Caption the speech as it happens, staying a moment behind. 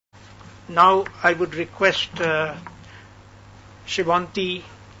Now I would request Shebonti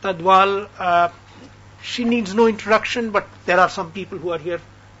Dadwal. She needs no introduction, but there are some people who are here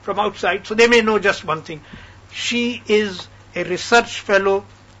from outside, so they may know just one thing. She is a research fellow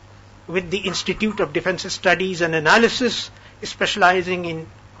with the Institute of Defence Studies and Analyses, specializing in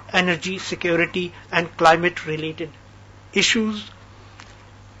energy security and climate-related issues.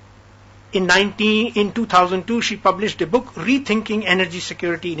 In 2002, she published a book, Rethinking Energy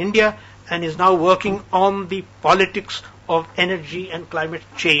Security in India, and is now working on the politics of energy and climate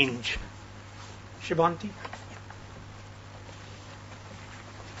change. Shebonti.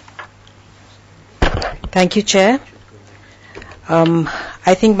 Thank you, Chair.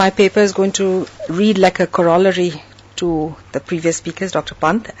 I think my paper is going to read like a corollary to the previous speakers, Dr.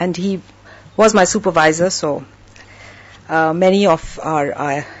 Pant, and he was my supervisor, so many of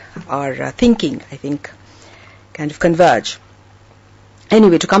our thinking, I think, kind of converge.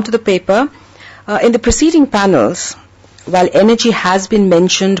 Anyway, to come to the paper, in the preceding panels, while energy has been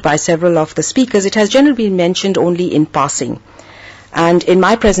mentioned by several of the speakers, it has generally been mentioned only in passing. And in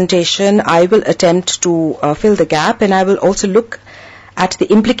my presentation, I will attempt to fill the gap, and I will also look at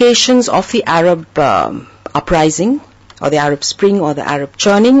the implications of the Arab uprising, or the Arab Spring, or the Arab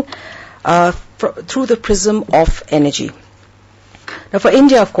churning, through the prism of energy. Now, for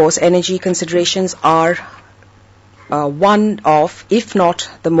India, of course, energy considerations are one of, if not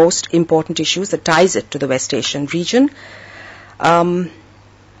the most important issues that ties it to the West Asian region. Just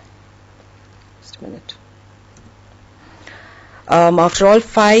a minute. After all,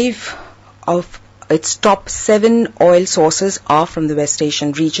 5 of its top 7 oil sources are from the West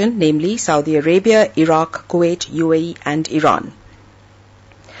Asian region, namely Saudi Arabia, Iraq, Kuwait, UAE, and Iran.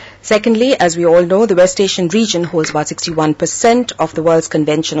 Secondly, as we all know, the West Asian region holds about 61% of the world's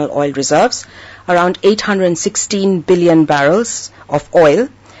conventional oil reserves, around 816 billion barrels of oil,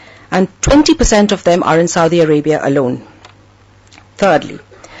 and 20% of them are in Saudi Arabia alone. Thirdly,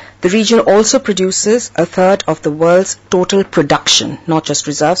 the region also produces a third of the world's total production, not just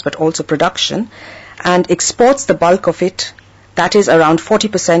reserves, but also production, and exports the bulk of it, that is around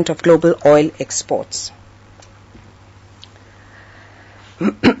 40% of global oil exports.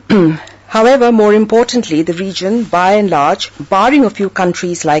 However, more importantly, the region, by and large, barring a few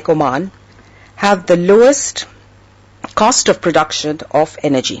countries like Oman, have the lowest cost of production of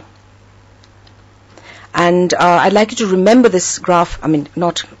energy. And I'd like you to remember this graph,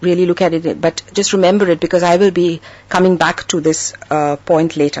 not really look at it, but just remember it, because I will be coming back to this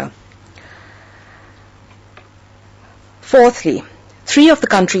point later. Fourthly, 3 of the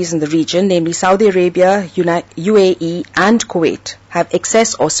countries in the region, namely Saudi Arabia, UAE, and Kuwait, have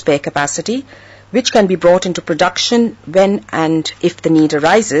excess or spare capacity, which can be brought into production when and if the need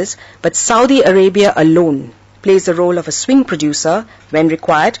arises, but Saudi Arabia alone plays the role of a swing producer when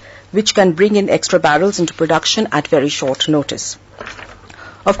required, which can bring in extra barrels into production at very short notice.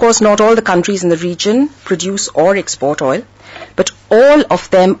 Of course, not all the countries in the region produce or export oil, but all of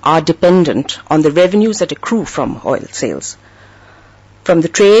them are dependent on the revenues that accrue from oil sales, from the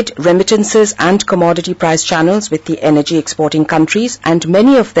trade, remittances, and commodity price channels with the energy exporting countries, and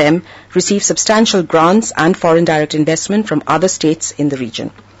many of them receive substantial grants and foreign direct investment from other states in the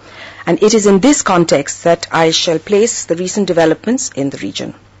region. And it is in this context that I shall place the recent developments in the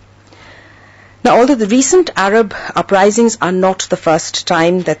region. Now, although the recent Arab uprisings are not the first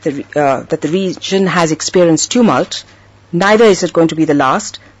time that the region has experienced tumult, neither is it going to be the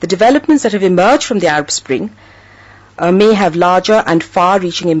last. The developments that have emerged from the Arab Spring may have larger and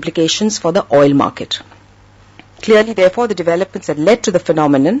far-reaching implications for the oil market. Clearly, therefore, the developments that led to the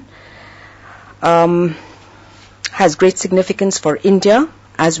phenomenon has great significance for India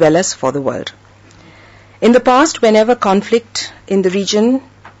as well as for the world. In the past, whenever conflict in the region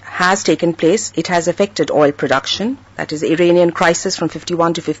has taken place, it has affected oil production. That is the Iranian crisis from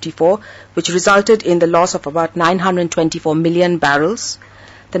 51 to 54, which resulted in the loss of about 924 million barrels.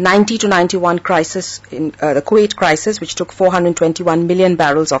 The 90 to 91 crisis, the Kuwait crisis, which took 421 million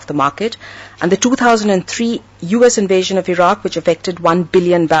barrels off the market, and the 2003 U.S. invasion of Iraq, which affected 1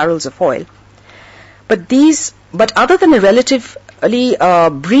 billion barrels of oil. But other than a relatively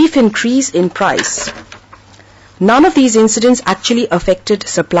brief increase in price, none of these incidents actually affected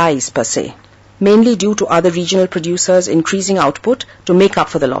supplies per se, mainly due to other regional producers increasing output to make up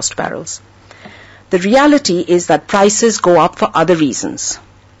for the lost barrels. The reality is that prices go up for other reasons,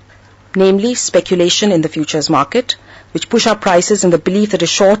 namely speculation in the futures market, which push up prices in the belief that a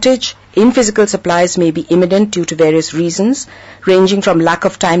shortage in physical supplies may be imminent due to various reasons, ranging from lack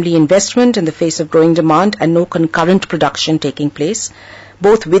of timely investment in the face of growing demand and no concurrent production taking place,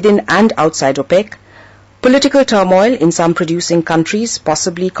 both within and outside OPEC, political turmoil in some producing countries,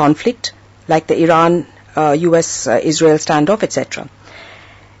 possibly conflict, like the Iran-US-Israel standoff, etc.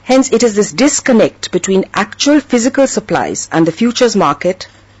 Hence, it is this disconnect between actual physical supplies and the futures market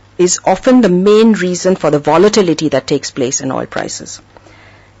is often the main reason for the volatility that takes place in oil prices.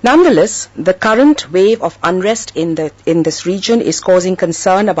 Nonetheless, the current wave of unrest in this region is causing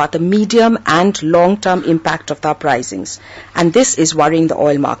concern about the medium and long-term impact of the uprisings, and this is worrying the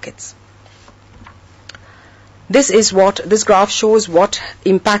oil markets. This graph shows what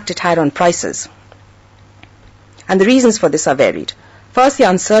impact it had on prices, and the reasons for this are varied. First, the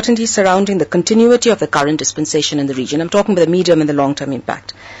uncertainty surrounding the continuity of the current dispensation in the region. I'm talking about the medium and the long-term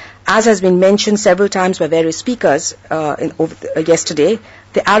impact. As has been mentioned several times by various speakers yesterday,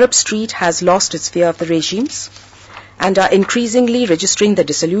 the Arab street has lost its fear of the regimes and are increasingly registering the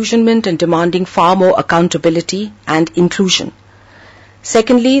disillusionment and demanding far more accountability and inclusion.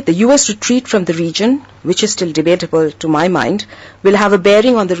 Secondly, the US retreat from the region, which is still debatable to my mind, will have a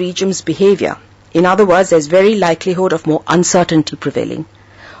bearing on the regime's behavior. In other words, there's very likelihood of more uncertainty prevailing.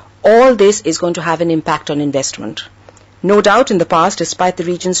 All this is going to have an impact on investment. No doubt in the past, despite the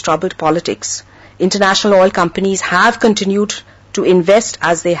region's troubled politics, international oil companies have continued to invest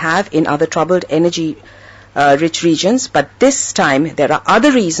as they have in other troubled energy-rich regions, but this time there are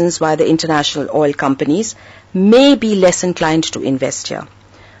other reasons why the international oil companies may be less inclined to invest here.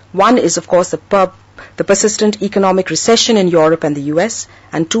 One is, of course, the persistent economic recession in Europe and the US,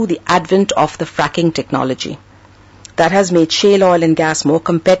 and two, the advent of the fracking technology that has made shale oil and gas more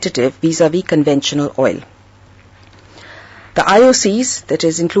competitive vis-à-vis conventional oil. The IOCs, that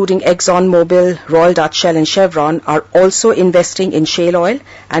is including ExxonMobil, Royal Dutch Shell and Chevron, are also investing in shale oil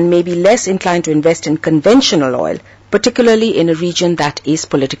and may be less inclined to invest in conventional oil, particularly in a region that is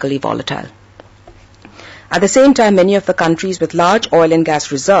politically volatile. At the same time, many of the countries with large oil and gas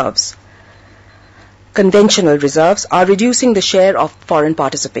reserves, conventional reserves, are reducing the share of foreign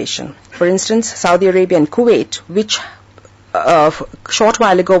participation. For instance, Saudi Arabia and Kuwait, which a short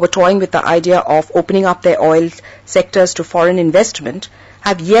while ago were toying with the idea of opening up their oil sectors to foreign investment,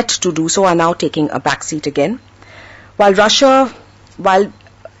 have yet to do so, are now taking a backseat again. While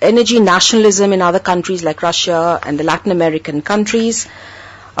energy nationalism in other countries like Russia and the Latin American countries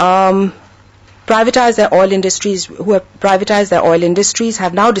privatized their oil industries, who have privatized their oil industries,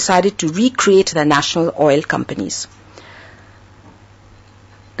 have now decided to recreate their national oil companies.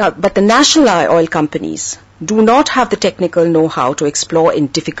 Now, but the national oil companies do not have the technical know-how to explore in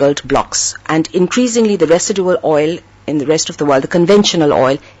difficult blocks, and increasingly the residual oil in the rest of the world, the conventional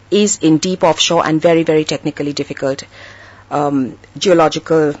oil, is in deep offshore and very, very technically difficult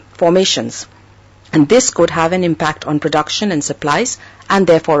geological formations. And this could have an impact on production and supplies, and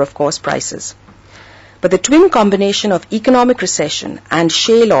therefore, of course, prices. But the twin combination of economic recession and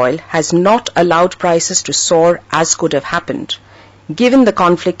shale oil has not allowed prices to soar as could have happened, given the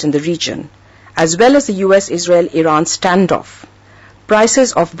conflict in the region, as well as the US-Israel-Iran standoff.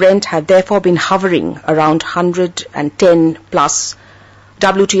 Prices of Brent have therefore been hovering around 110 plus,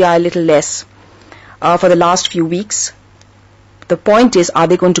 WTI a little less, for the last few weeks. The point is, are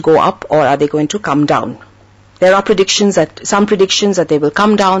they going to go up or are they going to come down? There are some predictions that they will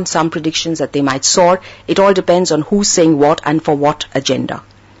come down, some predictions that they might soar. It all depends on who's saying what and for what agenda.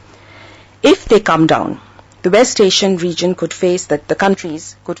 If they come down, the West Asian region the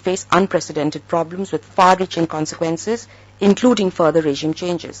countries could face unprecedented problems with far-reaching consequences, including further regime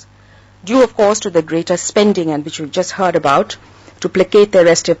changes, due, of course, to the greater spending, and which we've just heard about, to placate their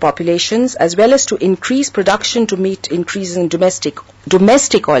restive populations, as well as to increase production to meet increases in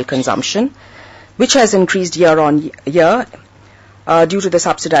domestic oil consumption, which has increased year on year due to the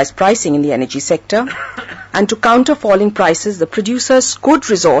subsidized pricing in the energy sector. And to counter falling prices, the producers could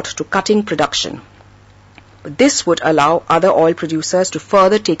resort to cutting production. But this would allow other oil producers to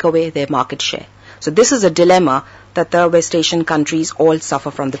further take away their market share. So this is a dilemma that the West Asian countries all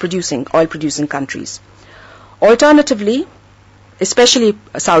suffer from, the oil-producing countries. Alternatively, especially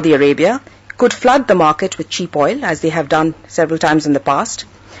Saudi Arabia, could flood the market with cheap oil, as they have done several times in the past.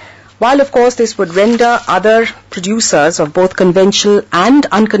 While, of course, this would render other producers of both conventional and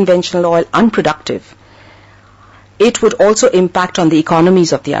unconventional oil unproductive, it would also impact on the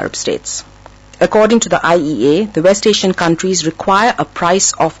economies of the Arab states. According to the IEA, the West Asian countries require a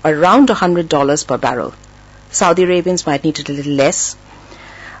price of around $100 per barrel. Saudi Arabians might need it a little less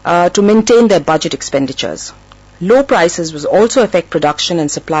to maintain their budget expenditures. Low prices will also affect production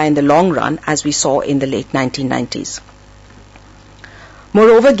and supply in the long run, as we saw in the late 1990s.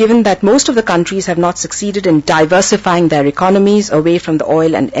 Moreover, given that most of the countries have not succeeded in diversifying their economies away from the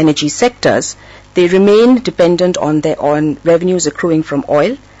oil and energy sectors, they remain dependent on their own revenues accruing from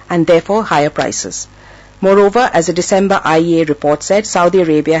oil, and therefore higher prices. Moreover, as a December IEA report said, Saudi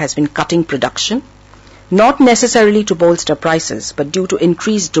Arabia has been cutting production, not necessarily to bolster prices, but due to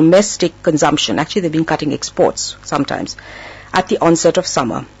increased domestic consumption. Actually, they've been cutting exports sometimes at the onset of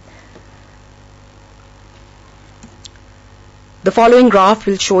summer. The following graph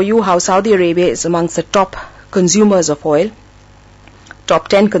will show you how Saudi Arabia is amongst the top consumers of oil, top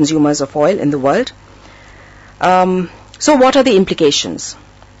 10 consumers of oil in the world. So what are the implications?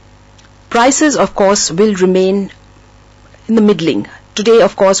 Prices, of course, will remain in the middling. Today,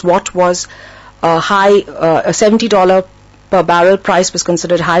 of course, what was a $70 per barrel price was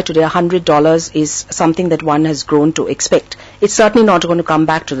considered high. Today, $100 is something that one has grown to expect. It's certainly not going to come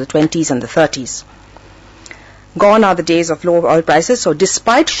back to the 20s and the 30s. Gone are the days of low oil prices. So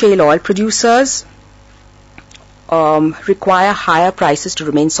despite shale oil, producers require higher prices to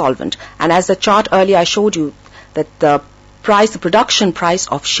remain solvent. And as the chart earlier I showed you, that the production price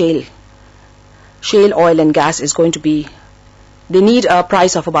of shale oil and gas is going to be, they need a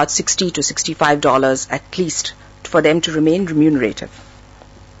price of about $60 to $65 at least for them to remain remunerative.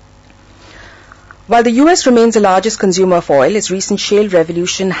 While the US remains the largest consumer of oil, its recent shale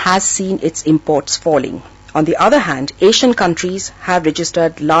revolution has seen its imports falling. On the other hand, Asian countries have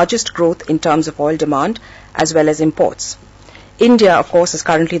registered largest growth in terms of oil demand as well as imports. India, of course, is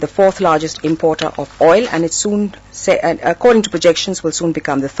currently the fourth largest importer of oil, and it soon, according to projections, will soon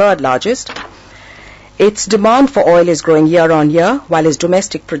become the third largest. Its demand for oil is growing year on year, while its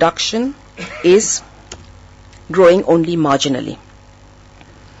domestic production is growing only marginally.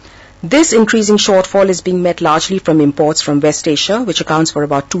 This increasing shortfall is being met largely from imports from West Asia, which accounts for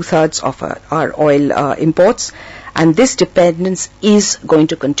about two-thirds of our oil imports, and this dependence is going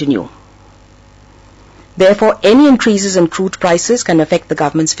to continue. Therefore, any increases in crude prices can affect the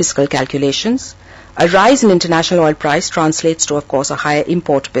government's fiscal calculations. A rise in international oil price translates to, of course, a higher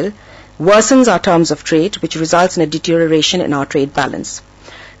import bill, worsens our terms of trade, which results in a deterioration in our trade balance.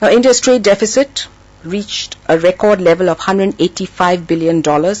 Now, India's trade deficit reached a record level of $185 billion in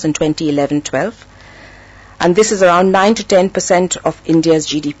 2011-12, and this is around 9 to 10% of India's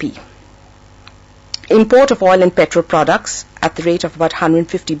GDP. Import of oil and petrol products at the rate of about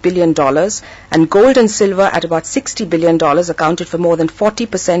 $150 billion and gold and silver at about $60 billion accounted for more than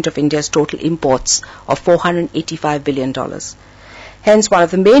 40% of India's total imports of $485 billion. Hence, one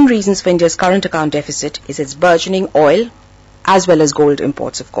of the main reasons for India's current account deficit is its burgeoning oil as well as gold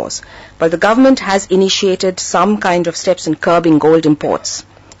imports, of course. But the government has initiated some kind of steps in curbing gold imports.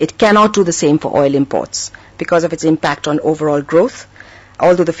 It cannot do the same for oil imports because of its impact on overall growth,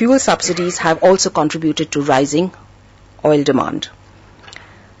 although the fuel subsidies have also contributed to rising oil demand.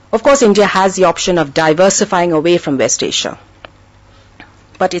 Of course, India has the option of diversifying away from West Asia,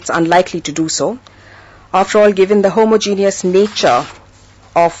 but it's unlikely to do so. After all, given the homogeneous nature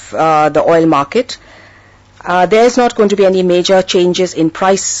of the oil market, there is not going to be any major changes in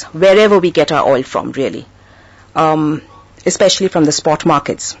price wherever we get our oil from, really, especially from the spot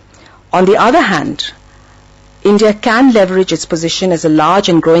markets. On the other hand, India can leverage its position as a large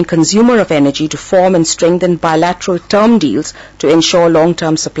and growing consumer of energy to form and strengthen bilateral term deals to ensure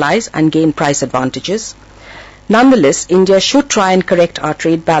long-term supplies and gain price advantages. Nonetheless, India should try and correct our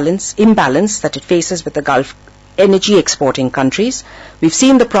trade imbalance that it faces with the Gulf energy exporting countries. We've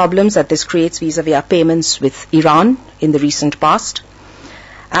seen the problems that this creates vis-à-vis our payments with Iran in the recent past.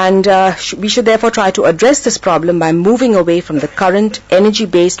 And we should therefore try to address this problem by moving away from the current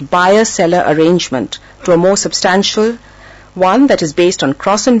energy-based buyer-seller arrangement to a more substantial one that is based on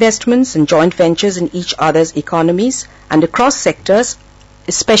cross-investments and joint ventures in each other's economies and across sectors,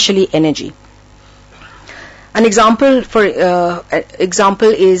 especially energy. An example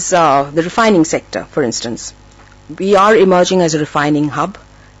is the refining sector, for instance. We are emerging as a refining hub.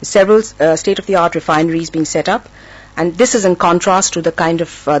 Several state-of-the-art refineries being set up, and this is in contrast to the kind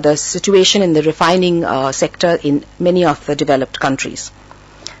of the situation in the refining sector in many of the developed countries.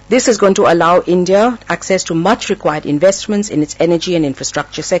 This is going to allow India access to much required investments in its energy and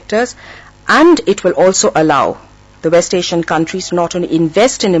infrastructure sectors, and it will also allow the West Asian countries to not only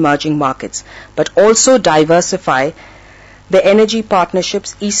invest in emerging markets, but also diversify their energy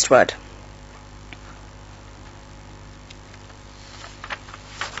partnerships eastward.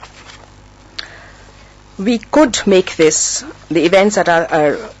 We could make this, the events that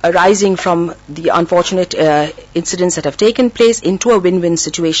are arising from the unfortunate incidents that have taken place, into a win-win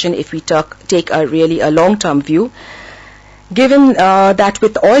situation if we take a long-term view. Given that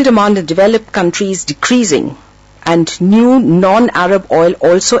with oil demand in developed countries decreasing and new non-Arab oil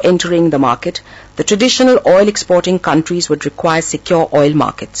also entering the market, the traditional oil exporting countries would require secure oil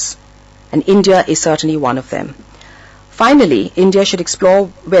markets, and India is certainly one of them. Finally, India should explore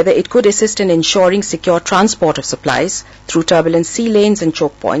whether it could assist in ensuring secure transport of supplies through turbulent sea lanes and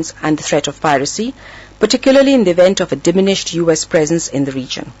choke points and the threat of piracy, particularly in the event of a diminished US presence in the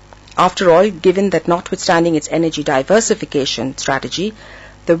region. After all, given that notwithstanding its energy diversification strategy,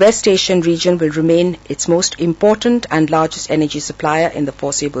 the West Asian region will remain its most important and largest energy supplier in the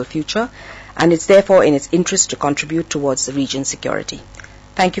foreseeable future, and it's therefore in its interest to contribute towards the region's security.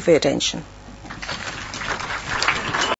 Thank you for your attention.